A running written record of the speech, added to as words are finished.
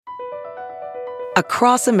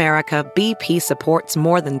Across America, BP supports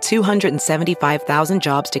more than 275,000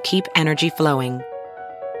 jobs to keep energy flowing.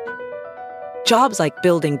 Jobs like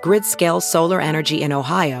building grid-scale solar energy in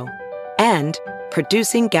Ohio and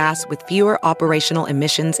producing gas with fewer operational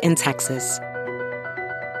emissions in Texas.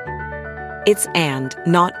 It's and,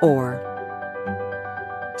 not or.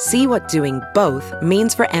 See what doing both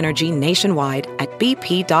means for energy nationwide at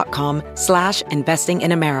bp.com/investing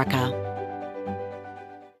in America.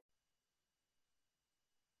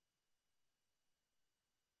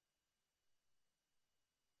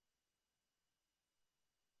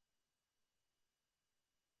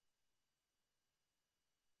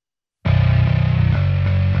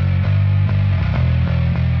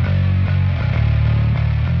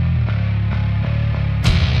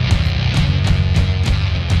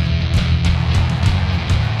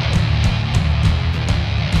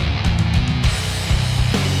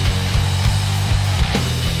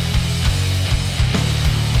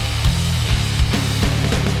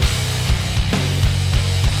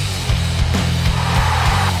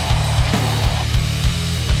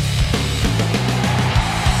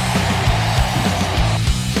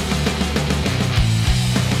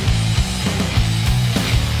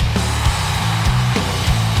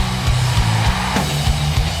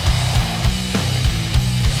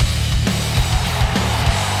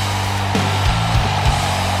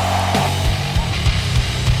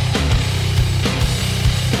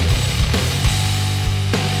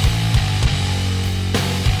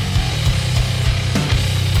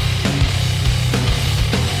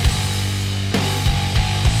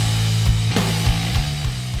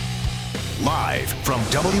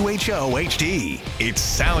 WHO HD, it's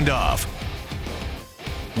Sound Off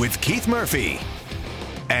with Keith Murphy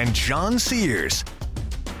and John Sears,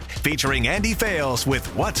 featuring Andy Fales with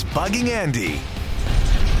What's Bugging Andy.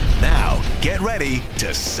 Now, get ready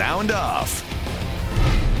to sound off.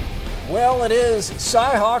 Well, it is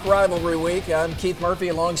Cy-Hawk Rivalry Week. I'm Keith Murphy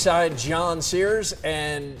alongside John Sears.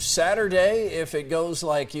 And Saturday, if it goes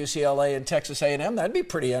like UCLA and Texas A&M, that'd be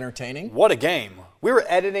pretty entertaining. What a game. We were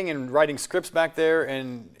editing and writing scripts back there,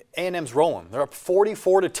 and A&M's rolling. They're up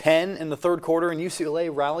 44-10 in the third quarter, and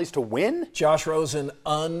UCLA rallies to win. Josh Rosen,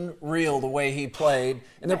 unreal the way he played.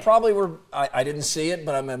 And there probably were, I didn't see it,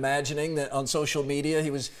 but I'm imagining that on social media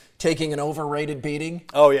he was taking an overrated beating.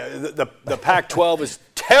 Oh, yeah. The Pac-12 is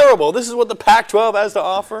terrible. This is what the Pac-12 has to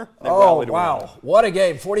offer. Oh, wow. What a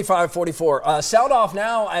game. 45-44. Sound off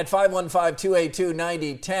now at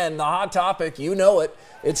 515-282-9010. The hot topic, you know it.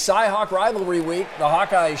 It's Cy-Hawk Rivalry Week. The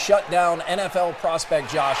Hawkeyes shut down NFL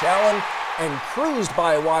prospect Josh Allen and cruised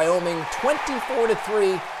by Wyoming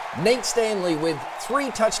 24-3. Nate Stanley with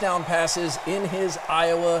 3 touchdown passes in his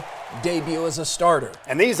Iowa debut as a starter.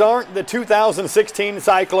 And these aren't the 2016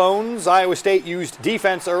 Cyclones. Iowa State used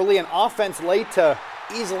defense early and offense late to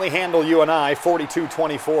easily handle UNI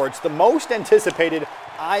 42-24. It's the most anticipated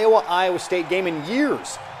Iowa State game in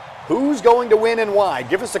years. Who's going to win and why?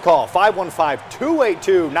 Give us a call,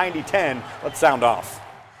 515-282-9010. Let's sound off.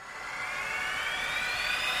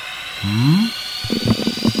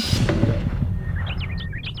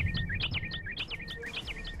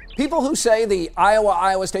 People who say the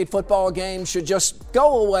Iowa State football game should just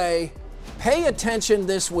go away, pay attention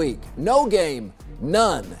this week. No game,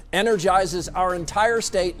 none, energizes our entire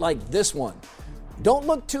state like this one. Don't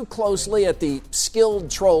look too closely at the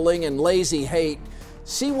skilled trolling and lazy hate.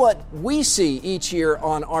 See what we see each year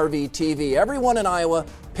on RVTV. Everyone in Iowa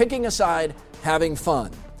picking a side, having fun.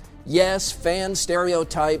 Yes, fan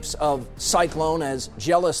stereotypes of Cyclone as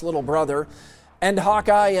jealous little brother and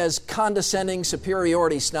Hawkeye as condescending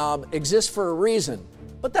superiority snob exist for a reason.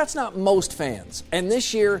 But that's not most fans. And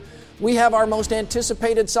this year, we have our most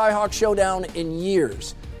anticipated Cy-Hawk showdown in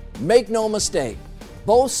years. Make no mistake,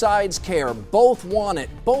 both sides care, both want it,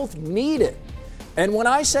 both need it. And when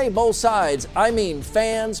I say both sides, I mean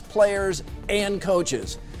fans, players, and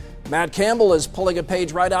coaches. Matt Campbell is pulling a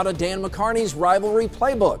page right out of Dan McCarney's rivalry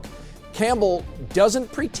playbook. Campbell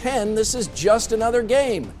doesn't pretend this is just another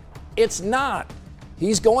game. It's not.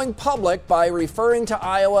 He's going public by referring to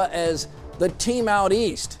Iowa as the team out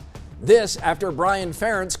east. This after Brian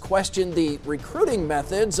Ferentz questioned the recruiting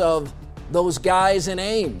methods of those guys in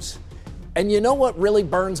Ames. And you know what really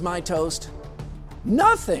burns my toast?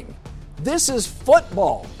 Nothing. This is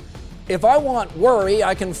football. If I want worry,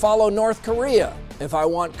 I can follow North Korea. If I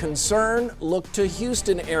want concern, look to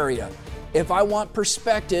Houston area. If I want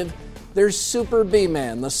perspective, there's Super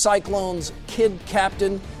B-Man, the Cyclones' kid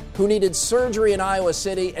captain who needed surgery in Iowa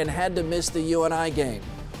City and had to miss the UNI game.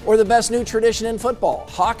 Or the best new tradition in football,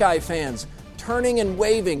 Hawkeye fans turning and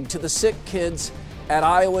waving to the sick kids at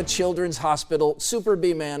Iowa Children's Hospital, Super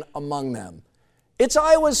B-Man among them. It's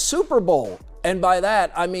Iowa's Super Bowl. And by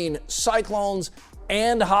that, I mean Cyclones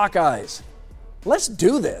and Hawkeyes. Let's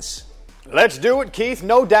do this. Let's do it, Keith.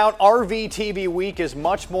 No doubt RVTV week is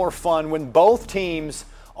much more fun when both teams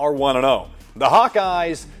are 1-0. The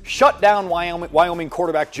Hawkeyes shut down Wyoming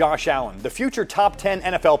quarterback Josh Allen. The future top 10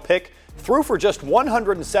 NFL pick threw for just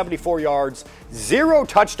 174 yards, 0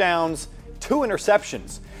 touchdowns, 2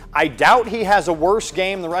 interceptions. I doubt he has a worse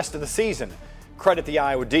game the rest of the season. Credit the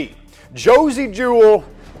Iowa D. Josie Jewell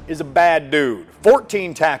is a bad dude.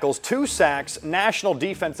 14 tackles, 2 sacks, National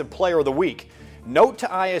Defensive Player of the Week. Note to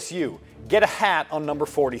ISU, get a hat on number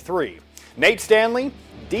 43. Nate Stanley,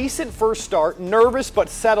 decent first start, nervous but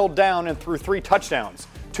settled down and threw 3 touchdowns.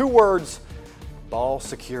 2 words, ball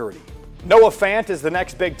security. Noah Fant is the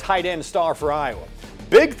next big tight end star for Iowa.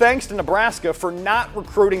 Big thanks to Nebraska for not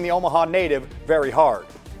recruiting the Omaha native very hard.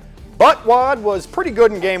 Buttwad was pretty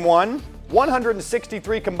good in game 1.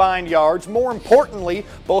 163 combined yards. More importantly,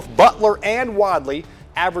 both Butler and Wadley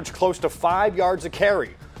averaged close to 5 yards a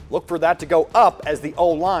carry. Look for that to go up as the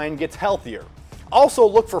O-line gets healthier. Also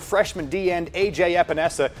look for freshman D-end A.J.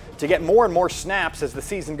 Epinesa to get more and more snaps as the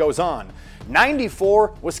season goes on.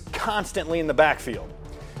 94 was constantly in the backfield.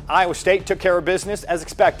 Iowa State took care of business as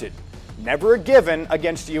expected. Never a given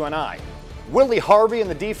against UNI. Willie Harvey and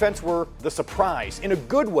the defense were the surprise in a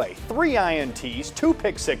good way. 3 INTs, 2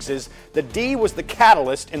 pick sixes. The D was the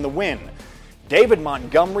catalyst in the win. David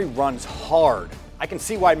Montgomery runs hard. I can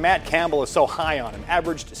see why Matt Campbell is so high on him.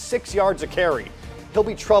 Averaged 6 yards a carry. He'll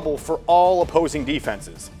be trouble for all opposing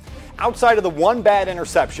defenses. Outside of the 1 bad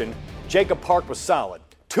interception, Jacob Park was solid.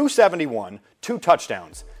 271, 2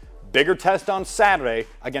 touchdowns. Bigger test on Saturday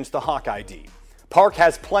against the Hawkeye D. Park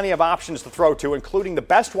has plenty of options to throw to, including the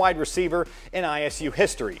best wide receiver in ISU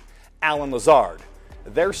history, Allen Lazard.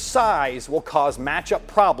 Their size will cause matchup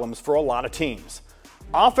problems for a lot of teams.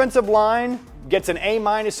 Offensive line gets an A-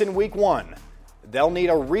 in week 1. They'll need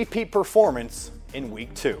a repeat performance in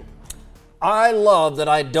week 2. I love that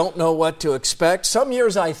I don't know what to expect. Some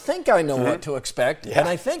years I think I know what to expect, and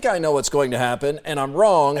I think I know what's going to happen, and I'm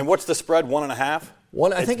wrong. And what's the spread, 1.5?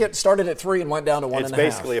 I think it started at 3 and went down to 1.5. It's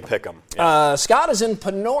basically a pick 'em. Yeah. Scott is in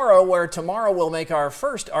Panora, where tomorrow we'll make our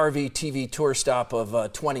first RVTV tour stop of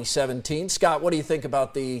 2017. Scott, what do you think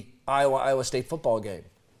about the Iowa State football game?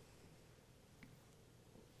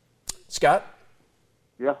 Scott?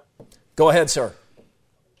 Yeah. Go ahead, sir.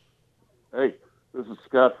 Hey, this is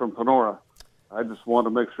Scott from Panora. I just want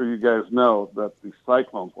to make sure you guys know that the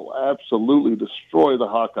Cyclones will absolutely destroy the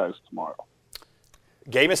Hawkeyes tomorrow.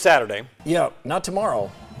 Game is Saturday. Yeah, not tomorrow.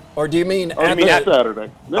 Or do you mean next Saturday?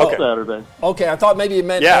 Next Saturday. Okay, I thought maybe you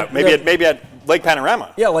meant maybe at Lake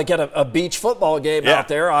Panorama. Yeah, like at a beach football game out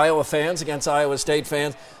there, Iowa fans against Iowa State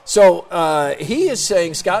fans. So he is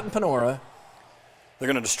saying, Scott and Panora, they're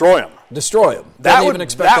going to destroy him.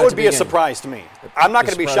 That would be a surprise to me. I'm not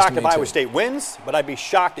going to be shocked if Iowa State wins, but I'd be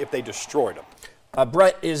shocked if they destroyed them.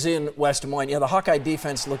 Brett is in West Des Moines. Yeah, the Hawkeye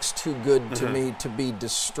defense looks too good to me to be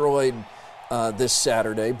destroyed this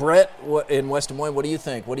Saturday. Brett in West Des Moines, what do you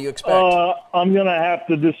think? What do you expect? I'm going to have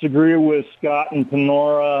to disagree with Scott and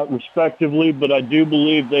Panora respectively, but I do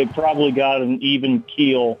believe they probably got an even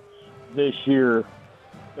keel this year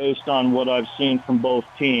based on what I've seen from both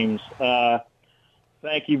teams.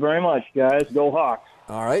 Thank you very much, guys. Go Hawks.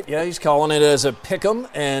 All right. Yeah, he's calling it as a pick'em,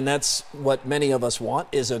 and that's what many of us want,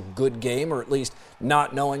 is a good game, or at least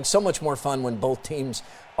not knowing. So much more fun when both teams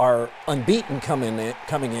are unbeaten coming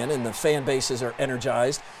in, and the fan bases are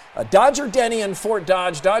energized. Dodger Denny in Fort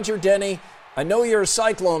Dodge. Dodger Denny, I know you're a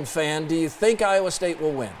Cyclone fan. Do you think Iowa State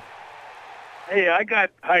will win? Hey,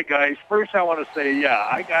 hi, guys. First, I want to say,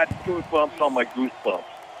 I got goosebumps on my goosebumps.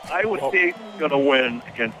 Iowa State's going to win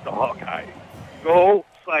against the Hawkeyes. Go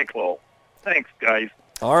Cyclone. Thanks, guys.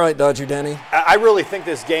 All right, Dodger Denny. I really think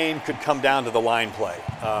this game could come down to the line play.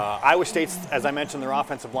 Iowa State's, as I mentioned, their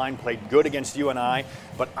offensive line played good against UNI,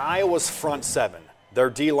 but Iowa's front seven, their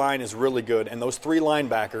D-line is really good, and those 3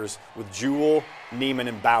 linebackers with Jewell, Neiman,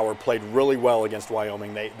 and Bauer played really well against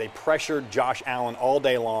Wyoming. They pressured Josh Allen all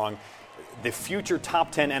day long. The future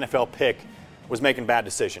top 10 NFL pick was making bad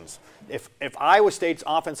decisions. If Iowa State's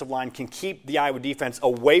offensive line can keep the Iowa defense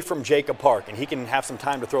away from Jacob Park and he can have some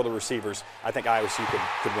time to throw the receivers, I think Iowa State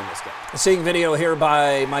could win this game. Seeing video here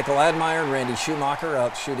by Michael Admire and Randy Schumacher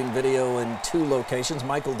out shooting video in 2 locations.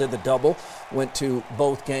 Michael did the double, went to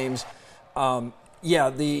both games. The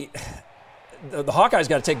Hawkeyes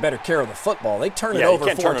got to take better care of the football. They turn it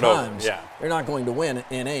over 4 times. They're not going to win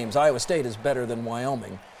in Ames. Iowa State is better than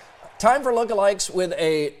Wyoming. Time for lookalikes with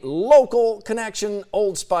a local connection.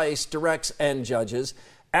 Old Spice directs and judges.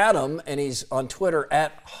 Adam, and he's on Twitter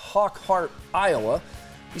at HawkHeart Iowa,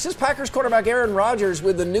 He says Packers quarterback Aaron Rodgers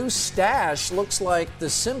with the new stash looks like the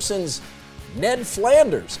Simpsons' Ned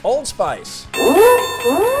Flanders, Old Spice.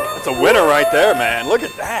 That's a winner right there, man. Look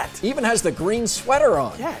at that. Even has the green sweater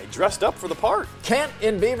on. Yeah, he dressed up for the part. Kent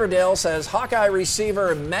in Beaverdale says Hawkeye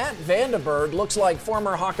receiver Matt Vandenberg looks like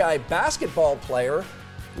former Hawkeye basketball player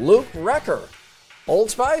Luke Recker.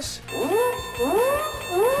 Old Spice?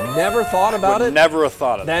 Never thought about it? Never have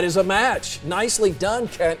thought of that. That is a match. Nicely done,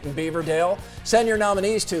 Kent in Beaverdale. Send your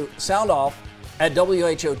nominees to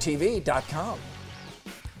soundoff@WHOTV.com.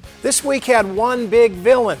 This week had one big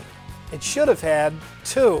villain. It should have had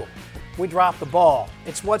two. We dropped the ball.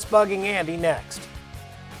 It's What's Bugging Andy next.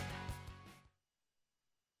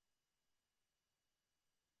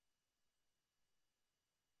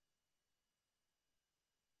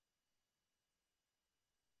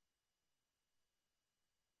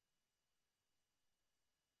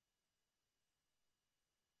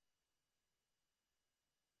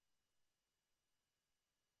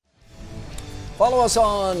 Follow us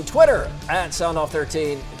on Twitter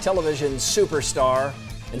 @SoundOff13, television superstar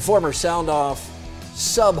and former SoundOff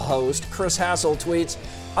sub-host Chris Hassel tweets,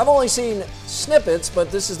 I've only seen snippets, but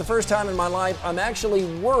this is the first time in my life I'm actually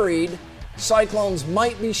worried Cyclones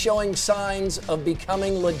might be showing signs of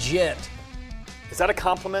becoming legit. Is that a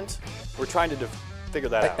compliment? We're trying to figure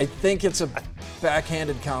that out. I think it's a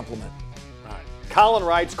backhanded compliment. All right. Colin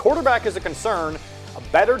writes, quarterback is a concern. A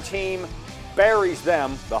better team buries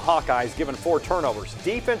them, the Hawkeyes, given 4 turnovers.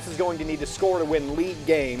 Defense is going to need to score to win league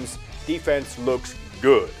games. Defense looks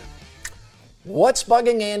good. What's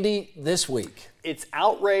bugging Andy this week? It's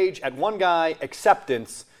outrage at one guy,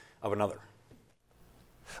 acceptance of another.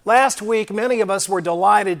 Last week, many of us were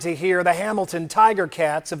delighted to hear the Hamilton Tiger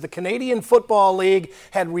Cats of the Canadian Football League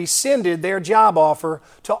had rescinded their job offer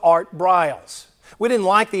to Art Briles. We didn't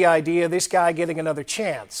like the idea of this guy getting another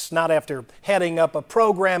chance, not after heading up a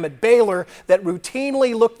program at Baylor that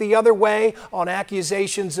routinely looked the other way on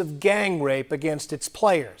accusations of gang rape against its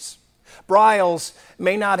players. Briles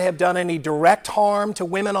may not have done any direct harm to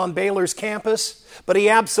women on Baylor's campus, but he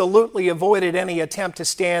absolutely avoided any attempt to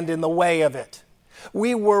stand in the way of it.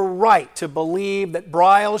 We were right to believe that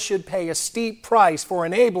Briles should pay a steep price for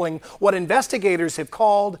enabling what investigators have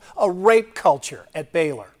called a rape culture at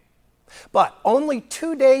Baylor. But only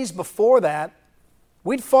 2 days before that,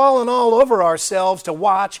 we'd fallen all over ourselves to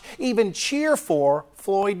watch, even cheer for,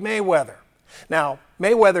 Floyd Mayweather. Now,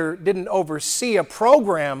 Mayweather didn't oversee a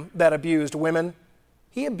program that abused women.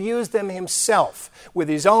 He abused them himself with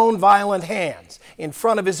his own violent hands in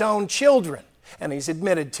front of his own children, and he's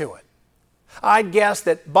admitted to it. I'd guess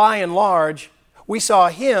that by and large, we saw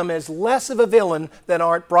him as less of a villain than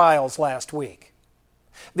Art Briles last week.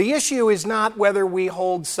 The issue is not whether we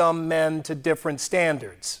hold some men to different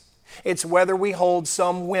standards. It's whether we hold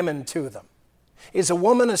some women to them. Is a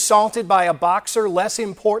woman assaulted by a boxer less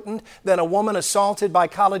important than a woman assaulted by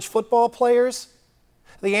college football players?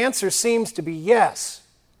 The answer seems to be yes.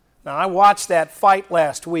 Now, I watched that fight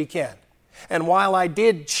last weekend, and while I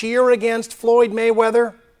did cheer against Floyd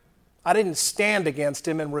Mayweather, I didn't stand against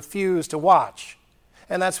him and refuse to watch.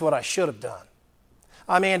 And that's what I should have done.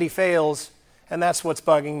 I'm Andy Fales, and that's what's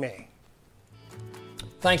bugging me.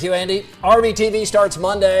 Thank you, Andy. RBTV starts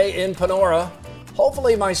Monday in Panora.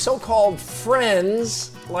 Hopefully my so-called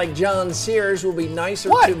friends like John Sears will be nicer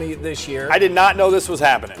to me this year. I did not know this was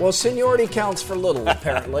happening. Well, seniority counts for little,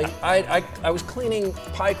 apparently. I was cleaning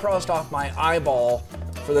pie crust off my eyeball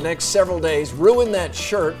for the next several days. Ruined that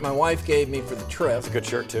shirt my wife gave me for the trip. It's a good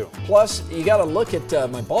shirt, too. Plus, you got to look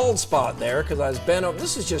at my bald spot there because I was bent over.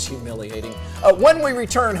 This is just humiliating. When we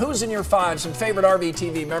return, who's in your 5? Some favorite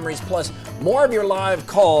RBTV memories, plus more of your live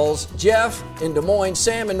calls. Jeff in Des Moines,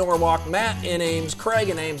 Sam in Norwalk, Matt in Ames, Craig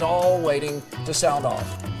in Ames, all waiting to sound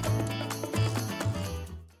off.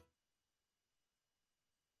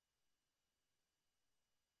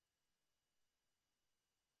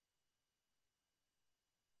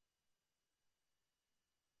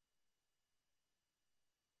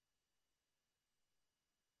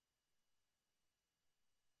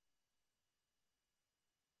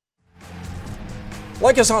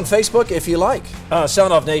 Like us on Facebook if you like.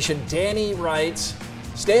 Sound Off Nation, Danny writes,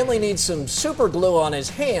 Stanley needs some super glue on his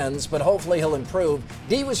hands, but hopefully he'll improve.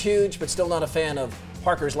 D was huge, but still not a fan of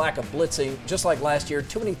Parker's lack of blitzing. Just like last year,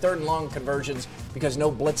 too many third and long conversions because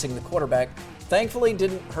no blitzing the quarterback. Thankfully,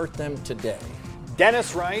 didn't hurt them today.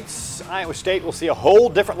 Dennis writes, Iowa State will see a whole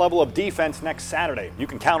different level of defense next Saturday. You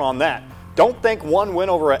can count on that. Don't think one win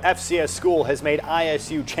over a FCS school has made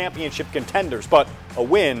ISU championship contenders, but a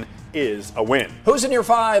win is a win. Who's in your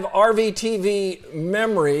 5 RVTV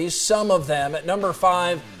memories? Some of them. At number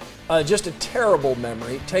 5, just a terrible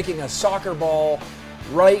memory. Taking a soccer ball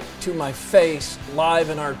right to my face live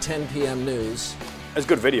in our 10 p.m. news. That's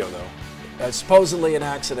good video, though. Supposedly an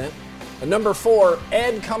accident. Number 4,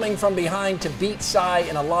 Ed coming from behind to beat Cy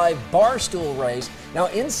in a live barstool race. Now,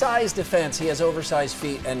 in Cy's defense, he has oversized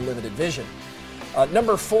feet and limited vision.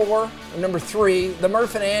 Number 3, the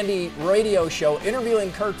Murph and Andy radio show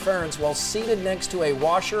interviewing Kirk Ferentz while seated next to a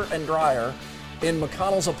washer and dryer in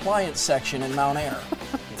McConnell's appliance section in Mount Ayr.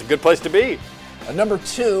 It's a good place to be. Number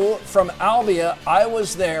 2, from Albia, I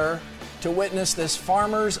was there to witness this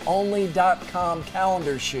FarmersOnly.com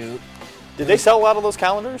calendar shoot. Did they sell a lot of those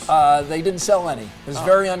calendars? They didn't sell any. It was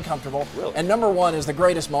very uncomfortable. Really? And number 1 is the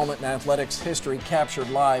greatest moment in athletics history captured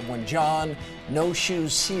live when John No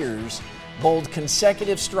Shoes Sears bowled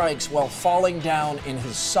consecutive strikes while falling down in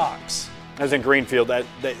his socks. As in Greenfield, that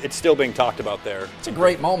it's still being talked about there. It's a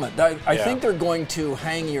great moment. I think they're going to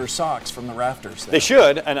hang your socks from the rafters there. They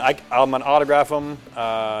should, and I'm going to autograph them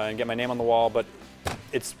and get my name on the wall, but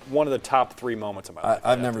it's one of the top 3 moments of my life.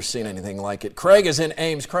 I've never seen anything like it. Craig is in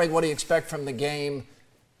Ames. Craig, what do you expect from the game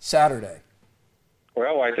Saturday?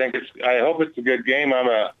 Well, I hope it's a good game. I'm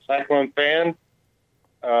a Cyclone fan.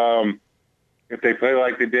 If they play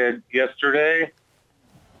like they did yesterday,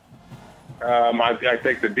 I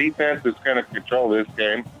think the defense is going to control this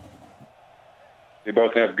game. They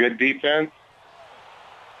both have good defense.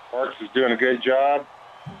 Parks is doing a good job.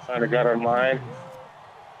 Kind of got on line.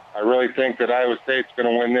 I really think that Iowa State's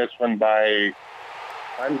going to win this one by,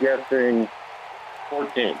 I'm guessing,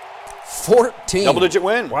 14. 14. Double-digit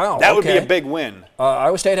win. Wow. That would be a big win.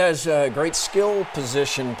 Iowa State has great skill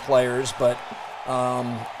position players, but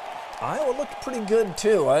Iowa looked pretty good,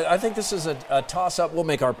 too. I think this is a toss-up. We'll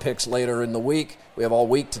make our picks later in the week. We have all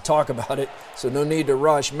week to talk about it, so no need to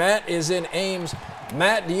rush. Matt is in Ames.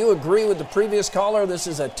 Matt, do you agree with the previous caller? This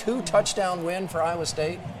is a 2-touchdown win for Iowa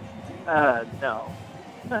State? No.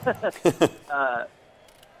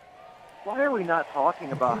 Why are we not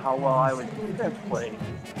talking about how well Iowa's defense played?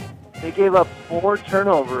 They gave up 4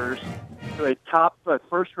 turnovers to a top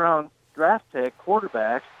first-round draft pick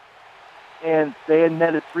quarterback, and they had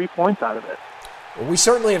netted 3 points out of it. Well, we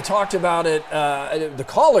certainly have talked about it. The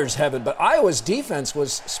callers haven't, but Iowa's defense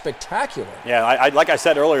was spectacular. Yeah, like I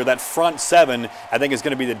said earlier, that front 7, I think, is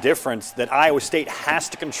going to be the difference that Iowa State has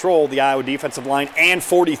to control the Iowa defensive line and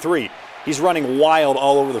 43. He's running wild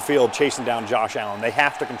all over the field, chasing down Josh Allen. They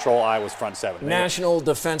have to control Iowa's front 7. National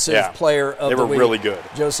Defensive Player of the Week. They were really good.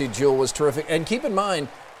 Josie Jewell was terrific. And keep in mind,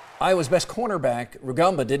 Iowa's best cornerback,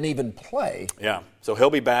 Rugamba, didn't even play. Yeah, so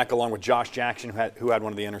he'll be back along with Josh Jackson, who had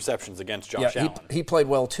one of the interceptions against Josh Allen. He played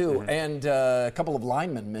well, too. Mm-hmm. And a couple of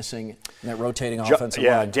linemen missing in that rotating offensive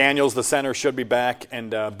line. Daniels, the center, should be back,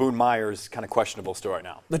 and Boone Myers, kind of questionable still right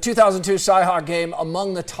now. The 2002 Cy-Hawk game,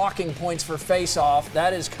 among the talking points for face-off,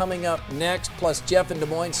 that is coming up next, plus Jeff in Des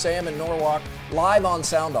Moines, Sam in Norwalk, live on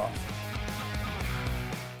Sound Off.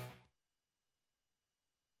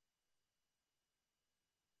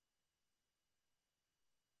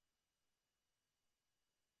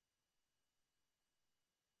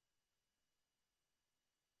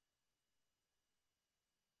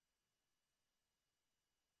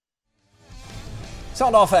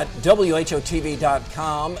 Sound off at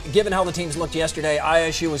WHOTV.com. Given how the teams looked yesterday,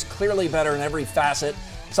 ISU was clearly better in every facet.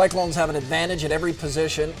 Cyclones have an advantage at every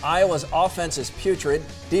position. Iowa's offense is putrid.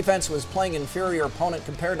 Defense was playing inferior opponent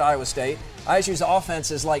compared to Iowa State. ISU's offense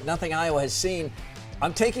is like nothing Iowa has seen.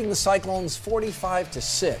 I'm taking the Cyclones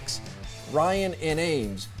 45-6. Ryan in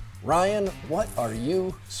Ames. Ryan, what are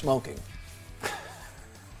you smoking?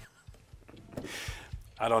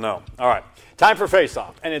 I don't know. All right. Time for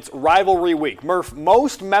face-off, and it's rivalry week. Murph,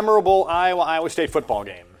 most memorable Iowa State football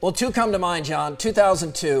game. Well, 2 come to mind, John.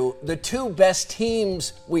 2002, the 2 best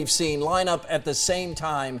teams we've seen line up at the same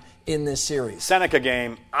time in this series. Seneca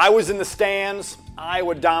game. I was in the stands.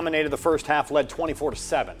 Iowa dominated the first half, led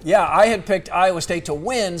 24-7. Yeah, I had picked Iowa State to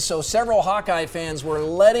win, so several Hawkeye fans were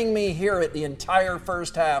letting me hear it the entire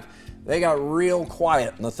first half. They got real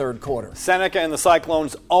quiet in the third quarter. Seneca and the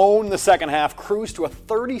Cyclones own the second half, cruised to a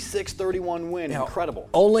 36-31 win. Incredible.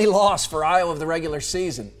 Only loss for Iowa of the regular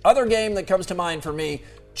season. Other game that comes to mind for me,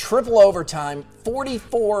 triple overtime,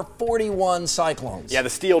 44-41 Cyclones. Yeah, the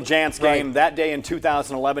Steele-Jantz game that day in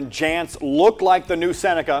 2011. Jantz looked like the new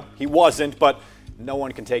Seneca. He wasn't, but no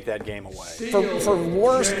one can take that game away. For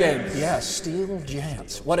worst game,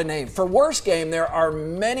 Steele-Jantz. What a name. For worst game, there are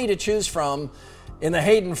many to choose from. In the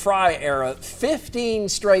Hayden Fry era, 15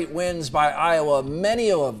 straight wins by Iowa,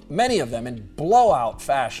 many of them in blowout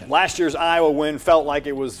fashion. Last year's Iowa win felt like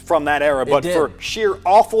it was from that era, but for sheer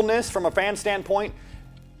awfulness from a fan standpoint,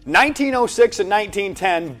 1906 and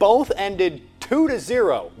 1910 both ended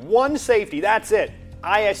 2-0. One safety, that's it.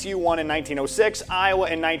 ISU won in 1906, Iowa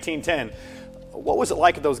in 1910. What was it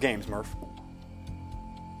like at those games, Murph?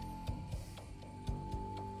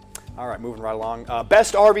 All right, moving right along.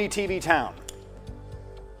 Best RVTV town.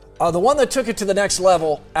 The one that took it to the next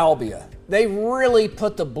level, Albia. They really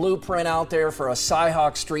put the blueprint out there for a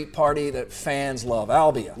Cyhawk street party that fans love.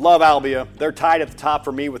 Albia. Love Albia. They're tied at the top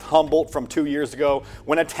for me with Humboldt from 2 years ago.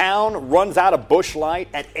 When a town runs out of Busch Light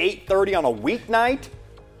at 8:30 on a weeknight,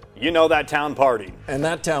 you know that town party. And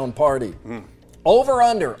that town party. Over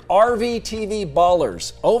under, RVTV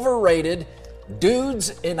ballers. Overrated,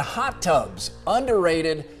 dudes in hot tubs.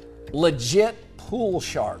 Underrated, legit pool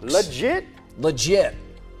sharks. Legit? Legit.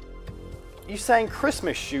 You sang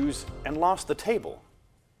Christmas shoes and lost the table.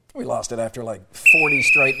 We lost it after like 40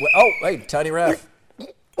 straight. Oh, hey, Tiny Ref.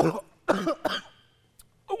 1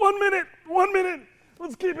 minute.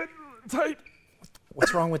 Let's keep it tight.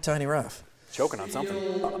 What's wrong with Tiny Ref? Choking on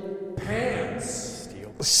something. Pants.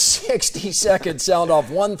 60-second sound off.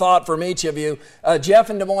 One thought from each of you. Jeff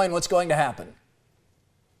in Des Moines, what's going to happen?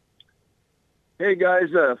 Hey, guys,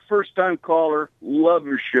 first-time caller. Love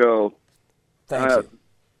your show. Thank you.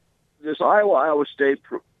 This Iowa State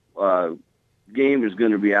game is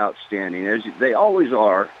going to be outstanding, as they always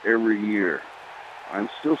are every year. I'm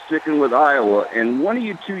still sticking with Iowa. And one of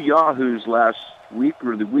you two yahoos last week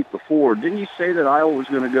or the week before, didn't you say that Iowa was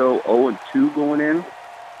going to go 0-2 going in?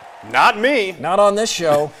 Not me. Not on this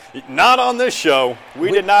show. Not on this show.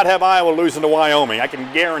 We did not have Iowa losing to Wyoming. I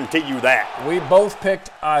can guarantee you that. We both picked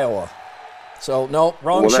Iowa. So, no,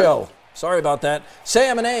 wrong show. Sorry about that.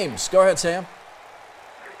 Sam and Ames. Go ahead, Sam.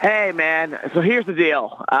 Hey, man. So here's the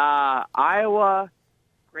deal. Iowa,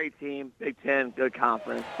 great team, Big Ten, good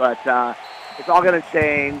conference. But it's all going to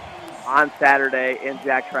change on Saturday in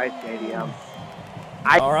Jack Trice Stadium.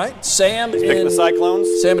 All right. Sam in the Cyclones.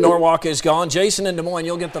 Sam in Norwalk is gone. Jason in Des Moines,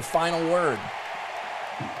 you'll get the final word.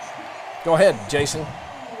 Go ahead, Jason.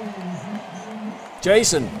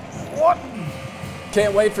 Jason. What?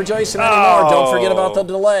 Can't wait for Jason anymore. Don't forget about the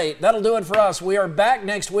delay. That'll do it for us. We are back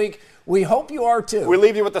next week. We hope you are too. We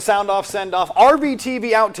leave you with the sound off, send off,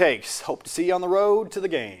 RVTV outtakes. Hope to see you on the road to the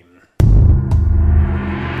game.